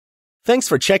Thanks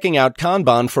for checking out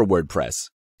Kanban for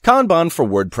WordPress. Kanban for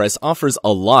WordPress offers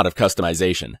a lot of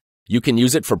customization. You can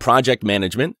use it for project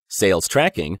management, sales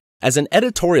tracking, as an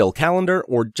editorial calendar,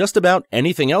 or just about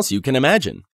anything else you can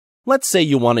imagine. Let's say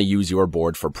you want to use your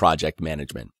board for project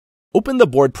management. Open the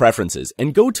board preferences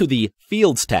and go to the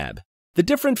Fields tab. The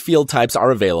different field types are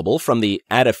available from the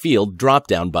Add a Field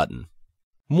drop-down button.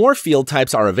 More field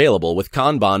types are available with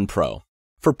Kanban Pro.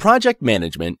 For project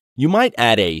management, you might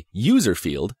add a user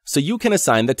field so you can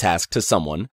assign the task to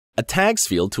someone, a tags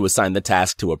field to assign the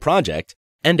task to a project,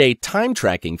 and a time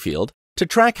tracking field to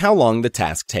track how long the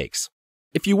task takes.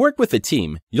 If you work with a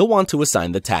team, you'll want to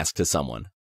assign the task to someone.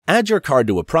 Add your card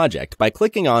to a project by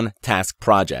clicking on Task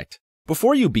Project.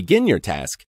 Before you begin your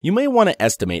task, you may want to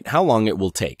estimate how long it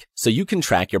will take so you can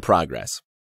track your progress.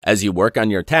 As you work on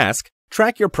your task,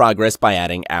 track your progress by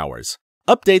adding hours.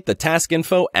 Update the task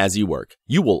info as you work.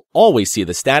 You will always see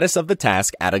the status of the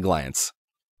task at a glance.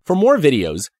 For more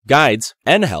videos, guides,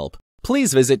 and help,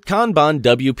 please visit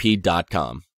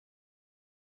kanbanwp.com.